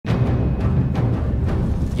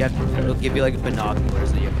it'll give you like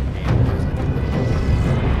binoculars that you have to aim.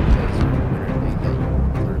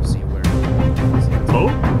 Sort of see where. Oh?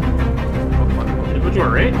 Did it put you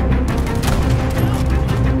right?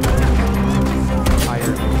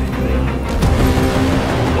 Higher.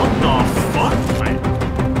 What the fuck? Right.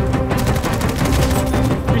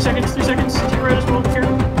 3 seconds, 3 seconds. To your right as well, here.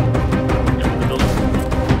 Yep, the building.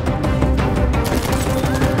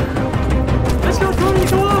 Let's go, Tony,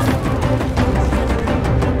 go off!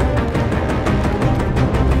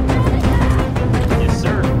 Yes,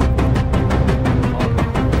 sir.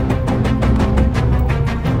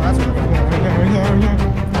 That's what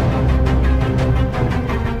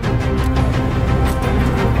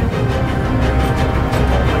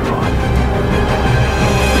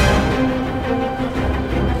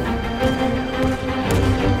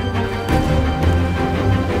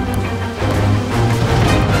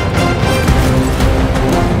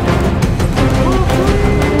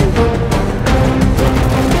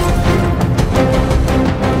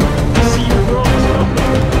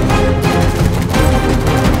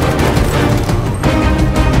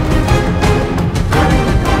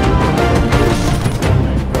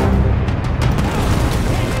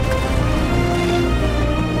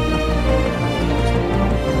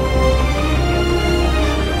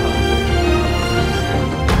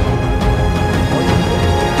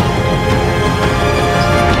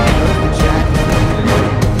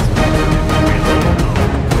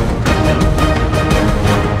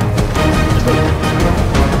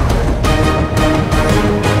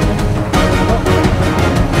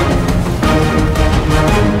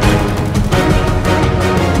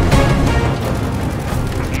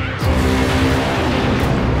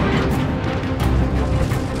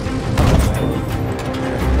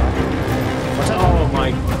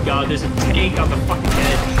God, there's a tank on the fucking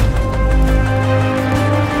edge.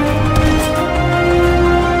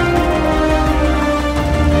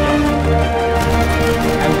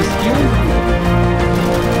 I was hearing on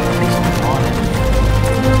it.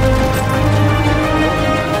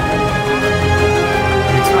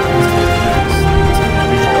 Holy shit.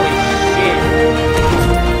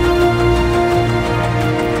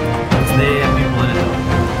 They have people in it though.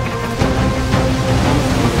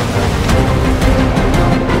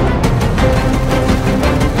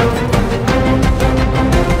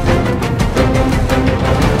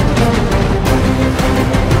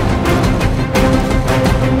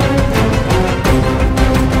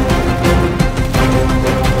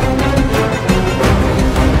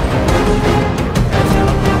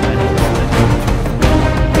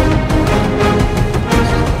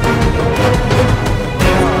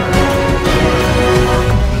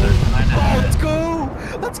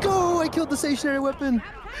 The stationary weapon,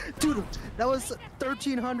 dude. That was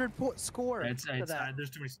 1,300 score. There's too many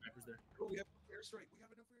snipers there. Oh, we have airstrike. We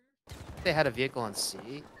have enough air. They had a vehicle on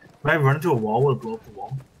C. When I run into a wall, will it blow up the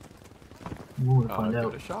wall? We'll find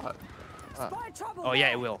out. A shot. Oh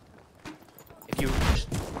yeah, it will. If you.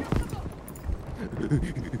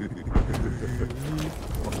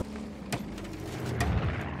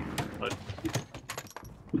 But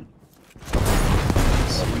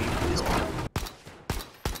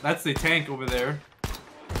That's the tank over there.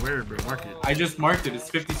 where, bro? Mark it. I just marked it. It's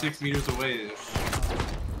 56 meters away.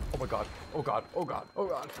 Oh my god. Oh god. Oh god. Oh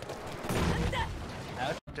god.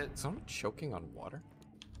 Is someone choking on water?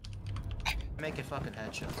 Make it fucking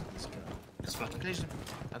headshots with this gun.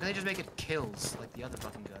 How can they just make it kills like the other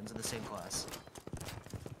fucking guns in the same class?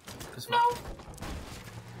 No.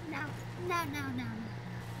 No. No. No. No.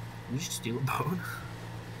 You should steal a boat.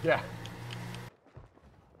 Yeah.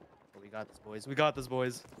 We got this, boys. We got this,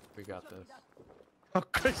 boys. We got this. Oh,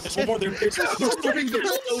 Christian. There's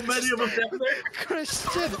so many of them down there.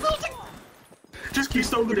 Christian. Just keep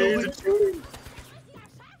throwing grenades and shooting.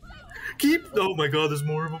 Keep. Oh my god, there's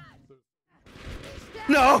more of them.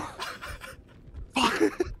 No.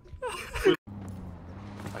 I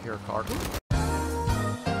hear a car.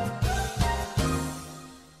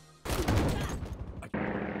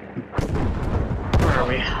 Where are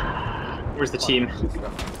we? Where's the team?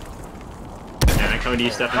 Yeah, coming to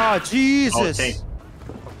you, Stefan. Oh Jesus. Oh, tank.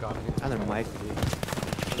 Oh god. Another mic, dude.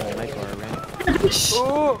 Another mic bar ran.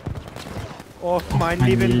 Oh, mein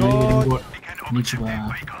lieben Gott.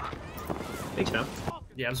 Thanks, man.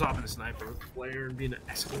 Yeah, I'm swapping a sniper with a player and being an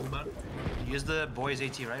asshole about it. Use the boys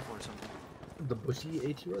AT rifle or something. The bushy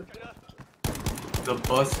AT rifle? The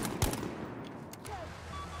bus.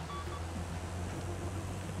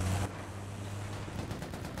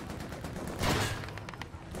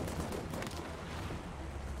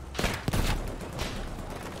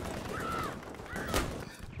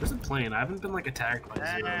 There's a plane. I haven't been like attacked by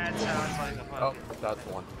zero. That sounds like a Oh, fucking... that's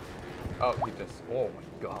one. Oh, he just. Oh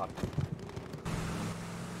my god. Oh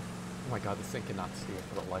my god, this thing cannot steal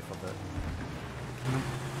for the life of it.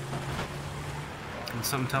 And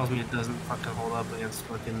something tells me it doesn't fucking hold up against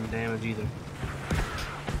fucking damage either.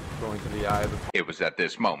 Going to the eye of the. It was at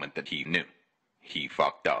this moment that he knew. He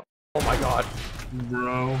fucked up. Oh my god.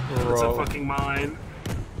 Bro, it's a fucking mine.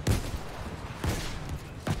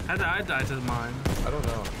 How did I die to the mine? I don't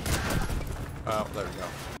know. Oh, there we go.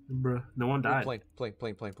 Bruh, no one died. Plane.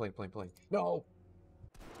 No!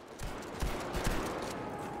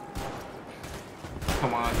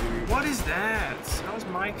 Come on, dude. What is that? How was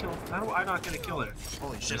my kill? How do I not get a kill there?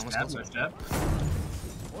 Holy shit, Just almost that killed much someone.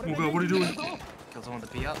 death? Oh god, what are you doing? Killed someone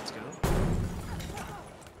with the PL, let's go.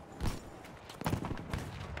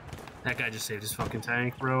 That guy just saved his fucking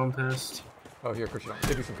tank, bro. I'm pissed. Oh, here, Christian.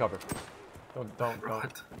 Give me some cover. Don't.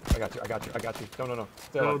 What? I got you. No.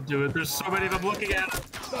 Stay Don't do it. There's so many of them looking at us.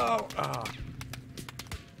 No! Ah.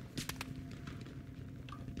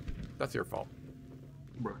 That's your fault.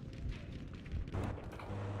 Bro. Oh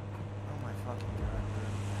my fucking god,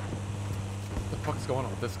 What the fuck is going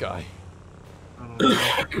on with this guy? I don't know. I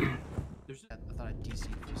thought I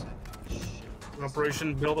DC'd for a second. Oh shit.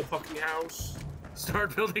 Operation build a fucking house.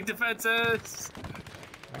 Start building defenses.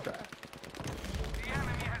 Okay.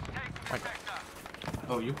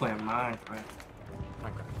 Oh, you playing Minecraft.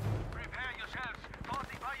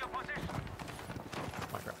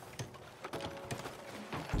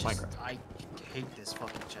 Just, I hate this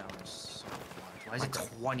fucking challenge so much. Why is it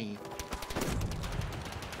 20?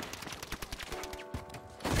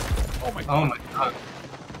 Oh my god. Oh my god.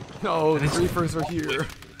 No, the creepers are here.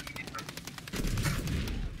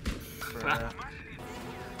 Bruh.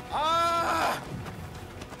 Ah!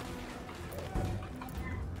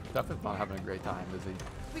 Definitely not having a great time, is he?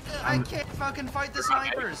 Because I can't fucking fight the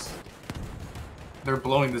snipers. They're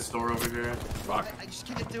blowing this door over here. Fuck. I just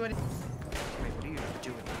can't do anything. Wait, what are you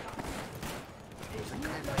doing?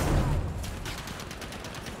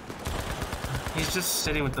 He's just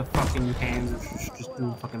sitting with the fucking hands, just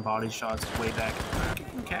doing fucking body shots way back.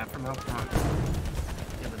 Kicking cat from out front.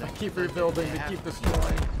 Yeah, but They keep rebuilding, they keep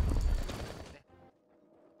destroying.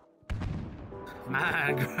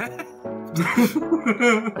 Man,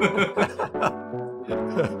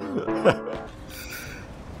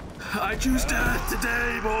 I choose death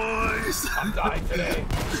today, boys! I'm dying today.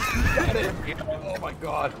 Get it! Oh my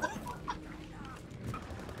god.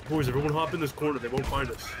 Boys, everyone hop in this corner. They won't find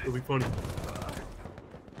us. It'll be funny.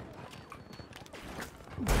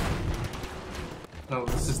 Oh,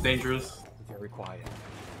 this is dangerous. Very quiet.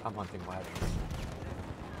 I'm hunting wagons.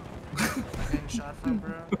 getting shot from,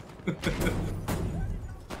 bro.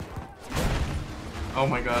 Oh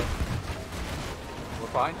my god. We're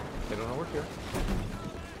fine. They don't know we're here.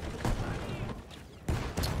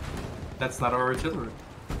 That's not our artillery.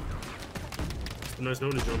 Nice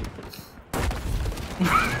knowing you, John. Oh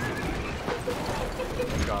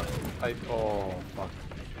god. Oh, fuck.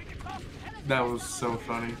 That was so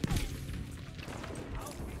funny.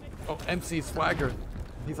 Oh, MC Swagger.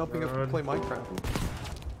 He's helping us play Minecraft.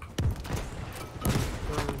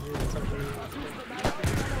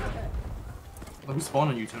 Let me spawn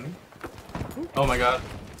on you, Tony. Oh my god.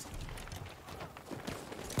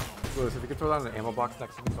 Lewis, if you could throw down an ammo box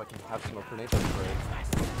next to me so I can have smoke grenades, that'd be great.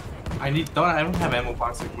 I don't have ammo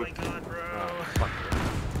box Oh my equipped. god, bro. Fuck.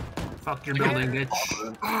 Fuck your building, bitch.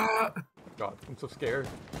 God, I'm so scared.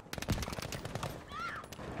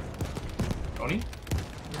 Tony?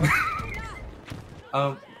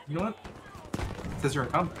 You know what? It says you're in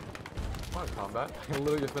combat. I'm not in combat. I've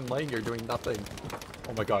literally just been laying here doing nothing.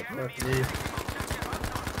 Oh my god.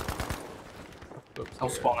 Oops, I'll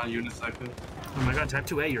spawn on you in a second. Oh my god, type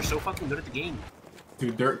 2A, you're so fucking good at the game.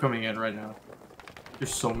 Dude, dirt coming in right now.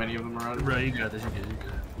 There's so many of them around. Bro, you got this, you're good, you're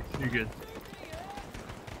good. You're good.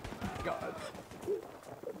 God.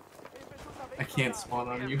 I can't spawn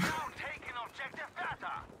on you.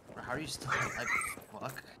 How are you still like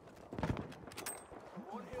fuck?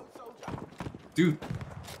 Dude.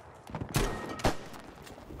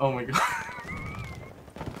 Oh my god.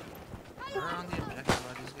 Where are on the objective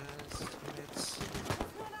are these guys? Teammates?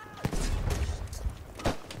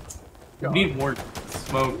 We need more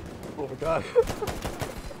smoke. Oh my god.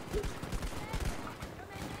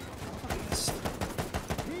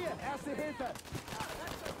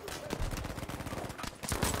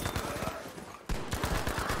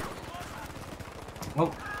 Oh,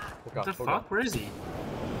 What the fuck? Where is he?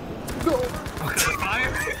 No! Okay,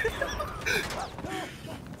 fire!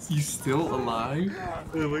 is he still alive?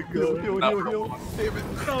 Oh my Heal, god. heal, Not heal, for heal. long. Damn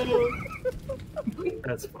it.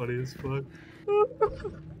 That's funny as fuck.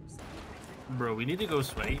 Bro, we need to go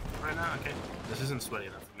sweaty right now. Okay, this isn't sweaty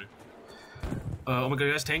enough for me. Oh my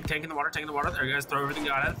god, guys, tank in the water, There, guys, throw everything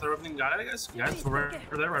got at it, guys. Guys, throw right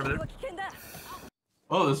over there.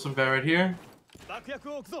 Oh, there's some guy right here.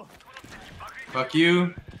 Fuck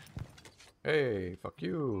you. Hey, fuck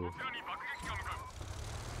you.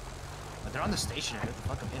 But they're on the station. Get the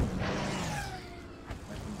fuck in.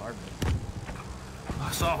 Like bombardment.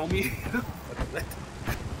 I saw homie.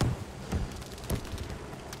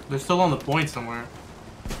 They're still on the point somewhere.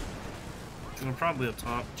 They're probably up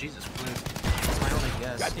top. Jesus Christ. That's my only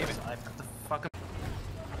guess. God damn it. I put the fucking.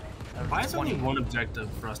 Why is only one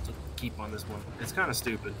objective for us to keep on this one? It's kind of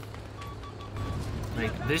stupid.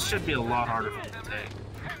 Like, this should be a lot harder for them to take.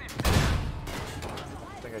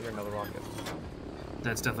 I think I hear another rocket.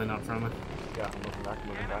 That's definitely not from it. Yeah, I'm moving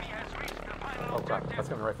back. Oh crap, that's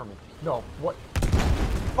coming right from me. No, what?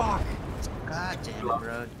 Fuck! God damn it,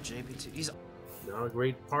 bro. JP2. He's. Not a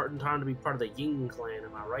great part in time to be part of the Ying clan,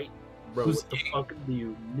 am I right? Bro, Who's what the Ying? fuck do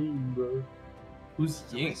you mean, bro? Who's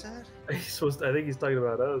What Ying? is that? I think he's talking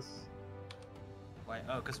about us. Why?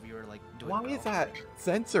 Oh, because we were like doing. Why well. is that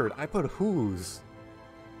censored? I put who's.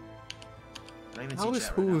 I don't even How see is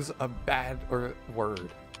chat right now. who's a bad or word?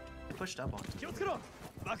 They pushed up on you.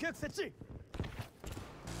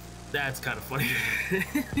 That's kind of funny.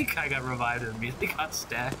 The guy got revived and immediately got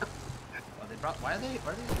stabbed. Oh, they brought. Why are they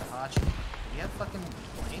Hachi? Do we have fucking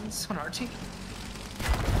planes on our team?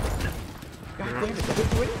 God damn it, I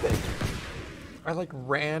didn't do anything. I like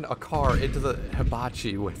ran a car into the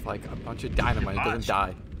hibachi with like a bunch of dynamite. It doesn't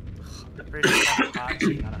die. I'm pretty sure it's a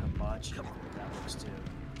Hachi, not a hibachi. That works too.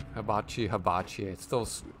 Hibachi.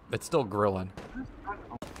 It's still grilling.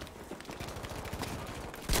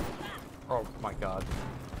 Oh my god.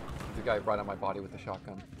 The guy right on my body with the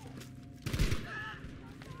shotgun.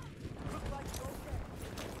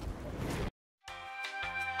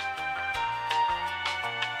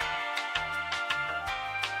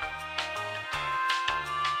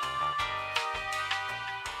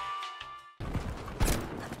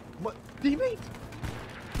 What? Teammate?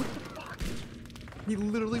 What the fuck? He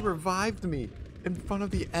literally revived me in front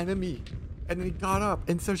of the enemy. And then he got up,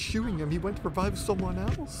 and instead of shooting him, he went to revive someone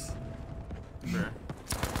else. Sure.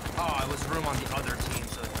 Oh, it was room on the other team,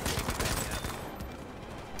 so.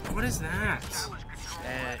 What is that?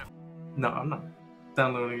 No, I'm not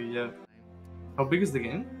downloading it yet. How big is the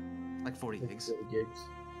game? Like 40 gigs.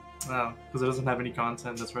 Oh, because it doesn't have any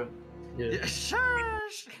content, that's right. Yeah.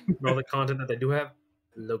 Shush! All the content that they do have,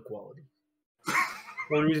 low quality.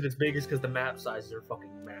 The only reason it's big is because the map sizes are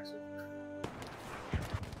fucking massive.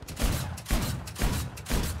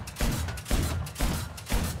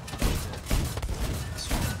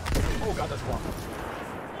 Oh god, that's one.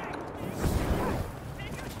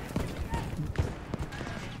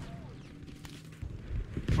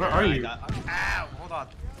 Where are you? Ow! Hold on.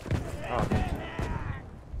 Oh.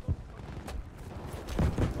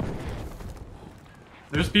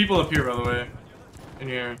 There's people up here, by the way. In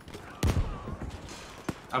here.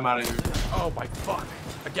 I'm out of here. Oh my fuck.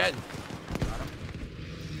 Again.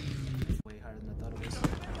 Way higher than I thought it was.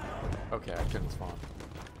 Okay, I couldn't spawn.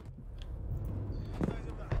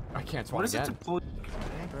 I can't spawn What is again. it to pull?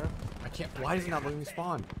 Hey, bro. I can't. Why is it not letting me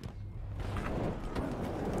spawn?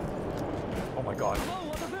 Oh my god.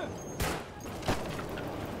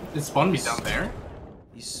 It spawned me down there?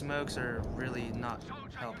 These smokes are really not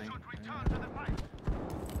helping.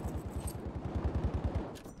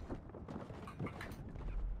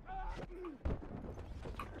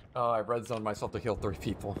 Oh, I red zoned myself to heal 3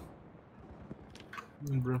 people.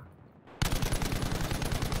 Bro.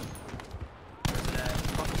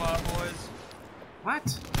 Fuck them up, boys.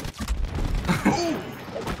 What?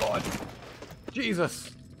 Oh my god.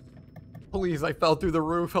 Jesus. Please, I fell through the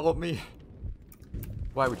roof. Help me.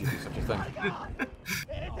 Why would you do such a thing?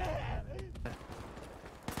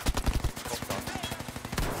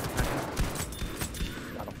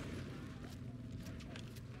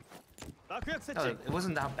 No, it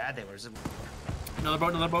wasn't how bad they were.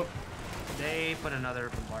 Another boat. They put another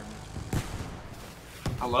bombardment.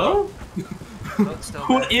 Hello? Boat's still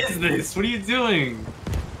What there. is this? What are you doing?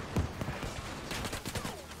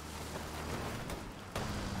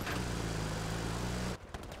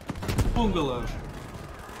 Bungalow.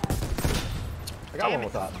 I got one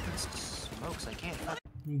with that. Smokes, I can't.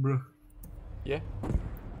 Bro. Yeah.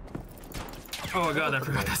 Oh my god, I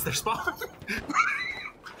forgot that's their spawn.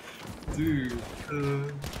 Dude.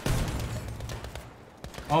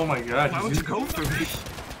 Oh my god. Why would you go through me?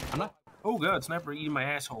 I'm not. Oh god, sniper eating my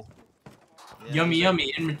asshole. Yeah, Yummy, it's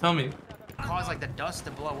yummy, in my tummy. cause like the dust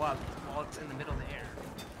to blow up while it's in the middle of the air.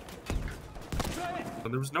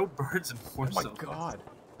 There was no birds in Oh my Warsaw. god.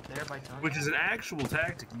 there by time. Which is an actual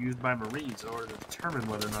tactic used by Marines in order to determine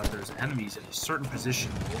whether or not there's enemies in a certain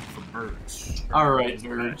position to look for birds. Alright,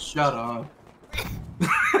 nerd, shut up.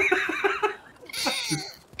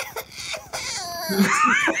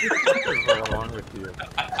 What's wrong with you?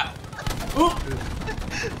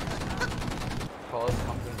 Call us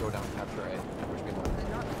something, go down, capture A. Which means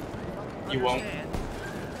You won't.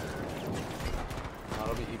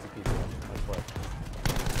 that'll be easy peasy. That's what.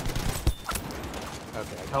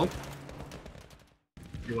 Okay, Help?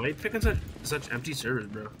 Yo, why are you picking such empty servers,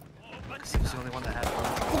 bro? Because he was the only one that had one.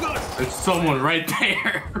 Oh god! There's someone right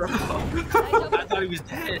there. I thought he was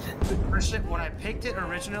dead. Christian, when I picked it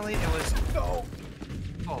originally, it was no.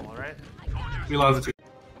 Oh, alright. We lost it.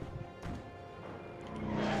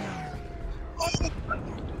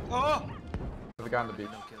 Oh! the guy on the beach.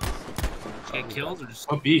 No kills. Get killed or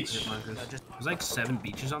just What beach? hit markers? There's like 7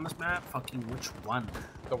 beaches on this map. Fucking which one?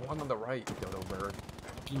 The one on the right, Dodo Bird.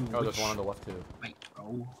 Fucking Oh, there's which one on the left too. right,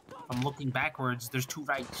 bro? I'm looking backwards. There's 2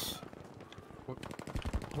 rights.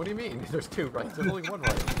 What do you mean? There's 2 right. There's only 1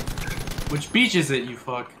 right. Which beach is it, you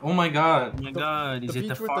fuck? Oh my god. Oh my god, is The it the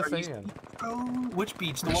beach with far the east? sand. Bro, which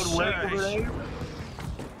beach? The one way over there?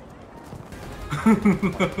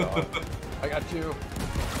 I got you.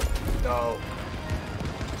 No.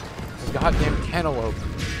 This goddamn cantaloupe.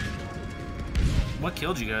 What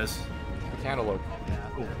killed you guys? The cantaloupe.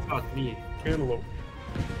 Oh, fuck me. Cantaloupe.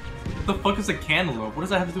 What the fuck is a cantaloupe? What does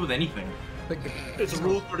that have to do with anything? It's a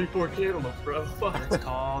Rule 34 cantaloupe, bro. Fuck. It's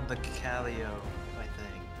called the Calio, I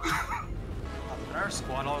think. Our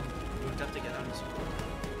squad all moved up together.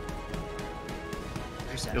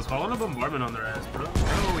 Yo, call it a bombardment on their ass, bro. Bro,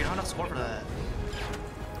 we don't have enough squad for that.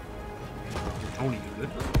 Tony, you good?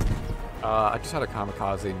 I just had a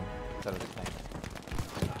kamikaze instead of the tank.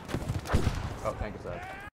 Oh, tank is dead.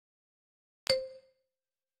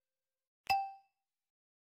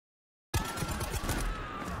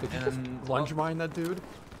 Did you just lunge mine that dude?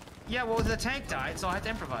 Yeah, well, the tank died, so I had to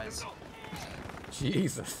improvise.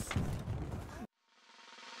 Jesus.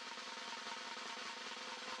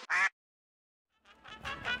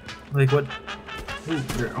 Like what? Ooh,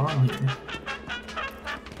 they're on here.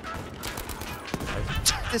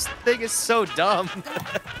 This thing is so dumb. I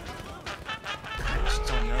just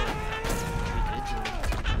don't know. We did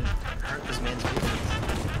hurt this man's feelings.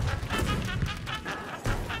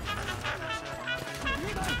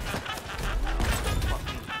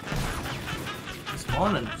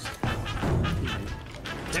 Spawning.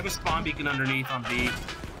 They have a spawn beacon underneath on B.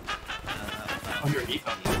 Underneath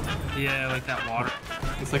them. Yeah, like that water.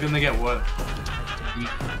 It's like when they get what?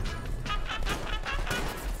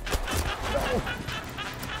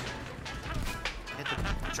 Hit the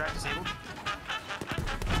track disabled.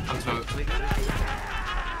 I'm so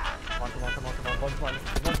Come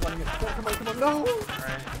on, no!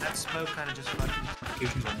 Alright, that smoke kind of just fucking.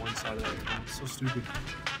 Locations on one side of that. It's so stupid.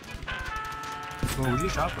 So where'd you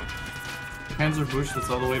shot from? Panzer Bush that's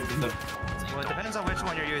all the way from the. Well, it depends on which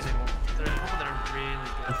one you're using. There are people that are really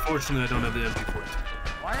good. Unfortunately, I don't have the MP14.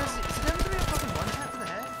 Why is it? Is it ever gonna be a fucking one tap to the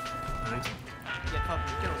head? Right? Yeah,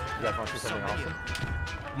 fucking kills. You guys want to see something many awesome?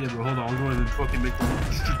 Yeah, bro, hold on. I'll go ahead and fucking make them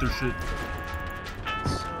shoot their shit.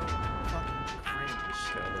 So fucking cringe.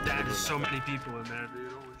 That is so many people in there,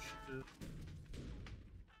 dude. Holy shit.